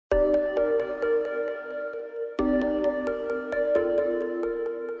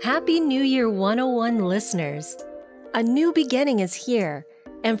Happy New Year 101 listeners! A new beginning is here,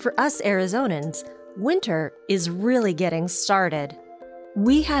 and for us Arizonans, winter is really getting started.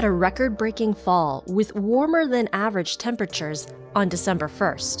 We had a record-breaking fall with warmer than average temperatures on December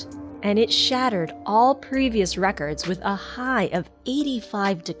 1st, and it shattered all previous records with a high of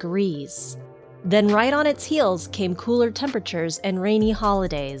 85 degrees. Then right on its heels came cooler temperatures and rainy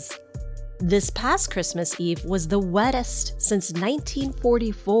holidays. This past Christmas Eve was the wettest since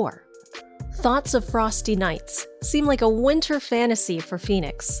 1944. Thoughts of frosty nights seem like a winter fantasy for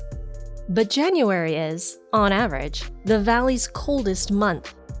Phoenix. But January is, on average, the valley's coldest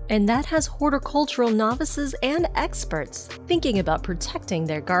month, and that has horticultural novices and experts thinking about protecting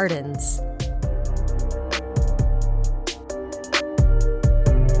their gardens.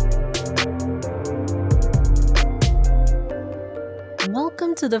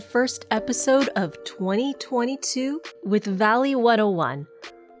 Welcome to the first episode of 2022 with Valley 101,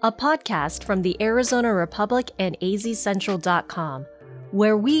 a podcast from the Arizona Republic and azcentral.com,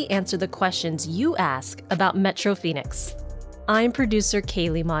 where we answer the questions you ask about Metro Phoenix. I'm producer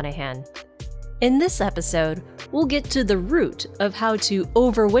Kaylee Monahan. In this episode, we'll get to the root of how to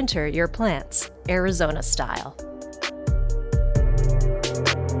overwinter your plants, Arizona style.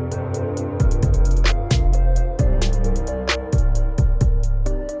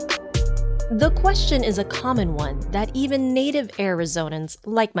 The question is a common one that even native Arizonans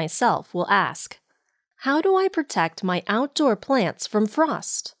like myself will ask. How do I protect my outdoor plants from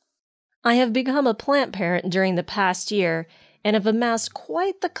frost? I have become a plant parent during the past year and have amassed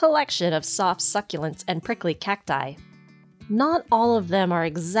quite the collection of soft succulents and prickly cacti. Not all of them are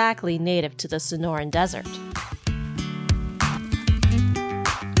exactly native to the Sonoran Desert.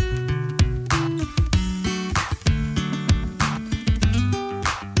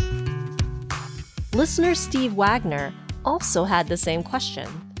 Listener Steve Wagner also had the same question.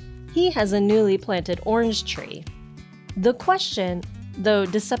 He has a newly planted orange tree. The question, though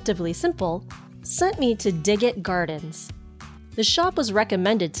deceptively simple, sent me to Dig It Gardens. The shop was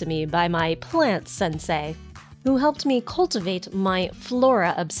recommended to me by my plant sensei, who helped me cultivate my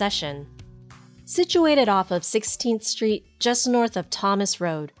flora obsession. Situated off of 16th Street, just north of Thomas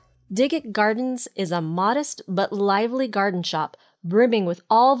Road, Dig It Gardens is a modest but lively garden shop brimming with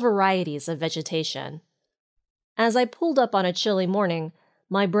all varieties of vegetation. As I pulled up on a chilly morning,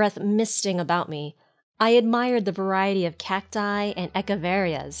 my breath misting about me, I admired the variety of cacti and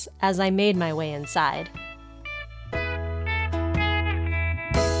echeverias as I made my way inside.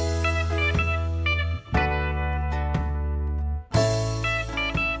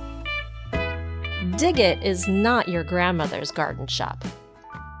 Dig It is not your grandmother's garden shop.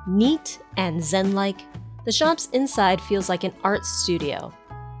 Neat and zen-like, the shop's inside feels like an art studio,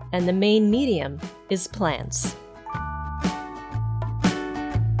 and the main medium is plants.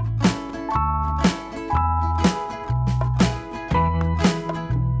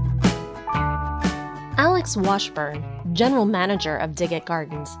 Alex Washburn, general manager of Dig It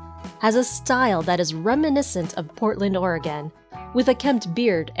Gardens, has a style that is reminiscent of Portland, Oregon, with a kempt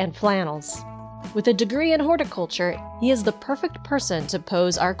beard and flannels. With a degree in horticulture, he is the perfect person to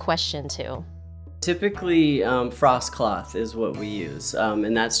pose our question to. Typically, frost cloth is what we use,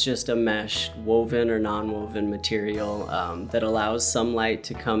 and that's just a mesh, woven or non-woven material that allows some light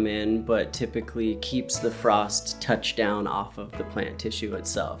to come in, but typically keeps the frost touch down off of the plant tissue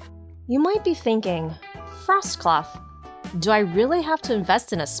itself. You might be thinking, frost cloth? Do I really have to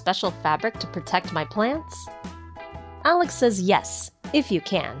invest in a special fabric to protect my plants? Alex says yes, if you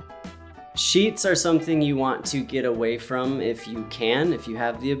can. Sheets are something you want to get away from if you can. If you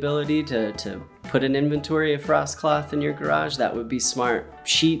have the ability to put an inventory of frost cloth in your garage, that would be smart.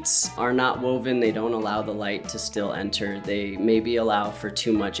 Sheets are not woven. They don't allow the light to still enter. They maybe allow for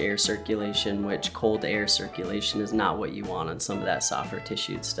too much air circulation, which cold air circulation is not what you want on some of that softer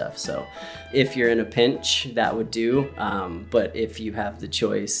tissued stuff. So if you're in a pinch, that would do. But if you have the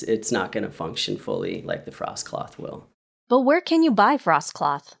choice, it's not going to function fully like the frost cloth will. But where can you buy frost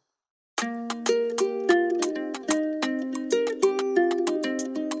cloth?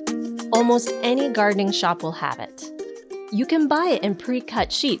 Almost any gardening shop will have it. You can buy it in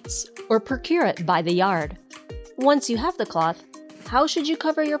pre-cut sheets or procure it by the yard. Once you have the cloth, how should you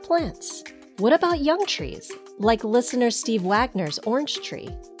cover your plants? What about young trees, like listener Steve Wagner's orange tree?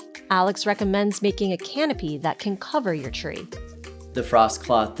 Alex recommends making a canopy that can cover your tree. The frost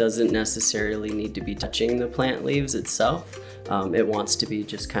cloth doesn't necessarily need to be touching the plant leaves itself. It wants to be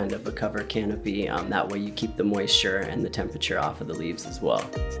just kind of a cover canopy. That way you keep the moisture and the temperature off of the leaves as well.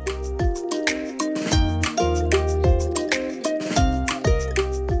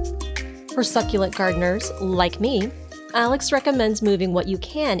 For succulent gardeners like me, Alex recommends moving what you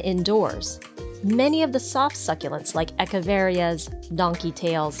can indoors. Many of the soft succulents like echeverias, donkey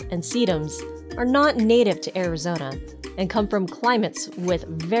tails, and sedums are not native to Arizona and come from climates with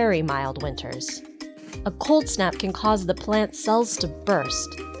very mild winters. A cold snap can cause the plant cells to burst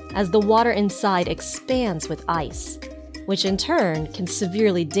as the water inside expands with ice, which in turn can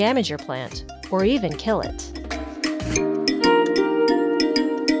severely damage your plant or even kill it.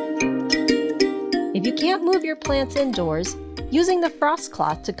 If you can't move your plants indoors, using the frost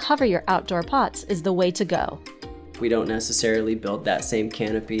cloth to cover your outdoor pots is the way to go. We don't necessarily build that same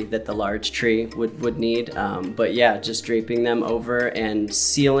canopy that the large tree would need, but yeah, just draping them over and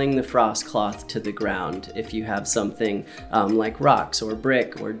sealing the frost cloth to the ground. If you have something like rocks or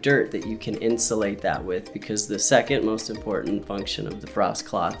brick or dirt that you can insulate that with, because the second most important function of the frost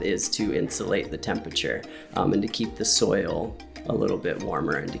cloth is to insulate the temperature and to keep the soil a little bit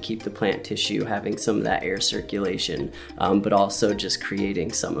warmer and to keep the plant tissue having some of that air circulation, but also just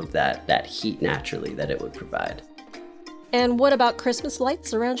creating some of that heat naturally that it would provide. And what about Christmas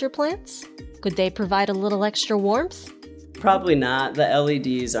lights around your plants? Could they provide a little extra warmth? Probably not. The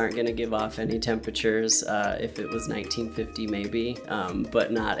LEDs aren't going to give off any temperatures. If it was 1950 maybe,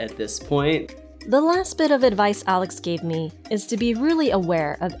 but not at this point. The last bit of advice Alex gave me is to be really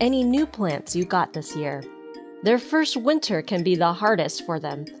aware of any new plants you got this year. Their first winter can be the hardest for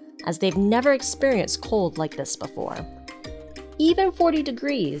them, as they've never experienced cold like this before. Even 40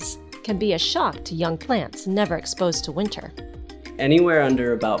 degrees can be a shock to young plants never exposed to winter. Anywhere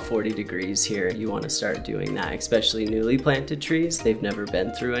under about 40 degrees here, you want to start doing that, especially newly planted trees. They've never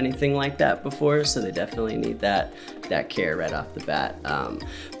been through anything like that before, so they definitely need that care right off the bat.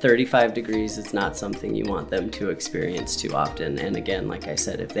 35 degrees is not something you want them to experience too often, and again, like I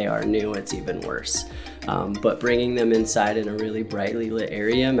said, if they are new, it's even worse. But bringing them inside in a really brightly lit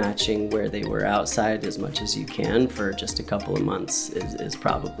area, matching where they were outside as much as you can for just a couple of months is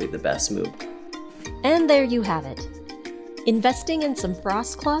probably the best move. And there you have it. Investing in some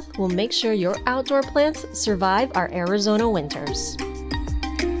frost cloth will make sure your outdoor plants survive our Arizona winters.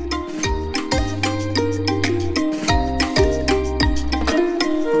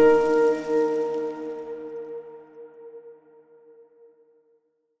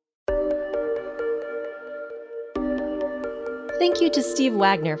 Thank you to Steve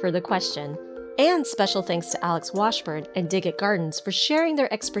Wagner for the question, and special thanks to Alex Washburn and Dig It Gardens for sharing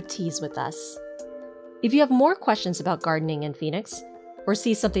their expertise with us. If you have more questions about gardening in Phoenix, or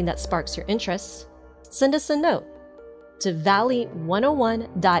see something that sparks your interest, send us a note to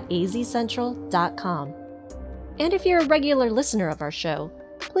valley101.azcentral.com. And if you're a regular listener of our show,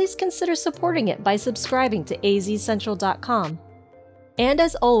 please consider supporting it by subscribing to azcentral.com. And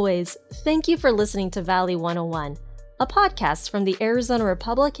as always, thank you for listening to Valley 101, a podcast from the Arizona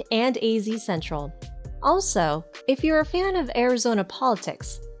Republic and AZ Central. Also, if you're a fan of Arizona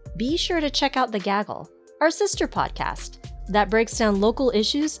politics, be sure to check out The Gaggle, our sister podcast that breaks down local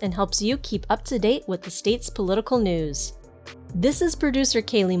issues and helps you keep up to date with the state's political news. This is producer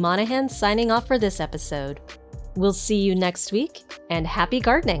Kaylee Monahan signing off for this episode. We'll see you next week, and happy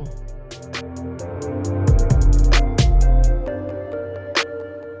gardening!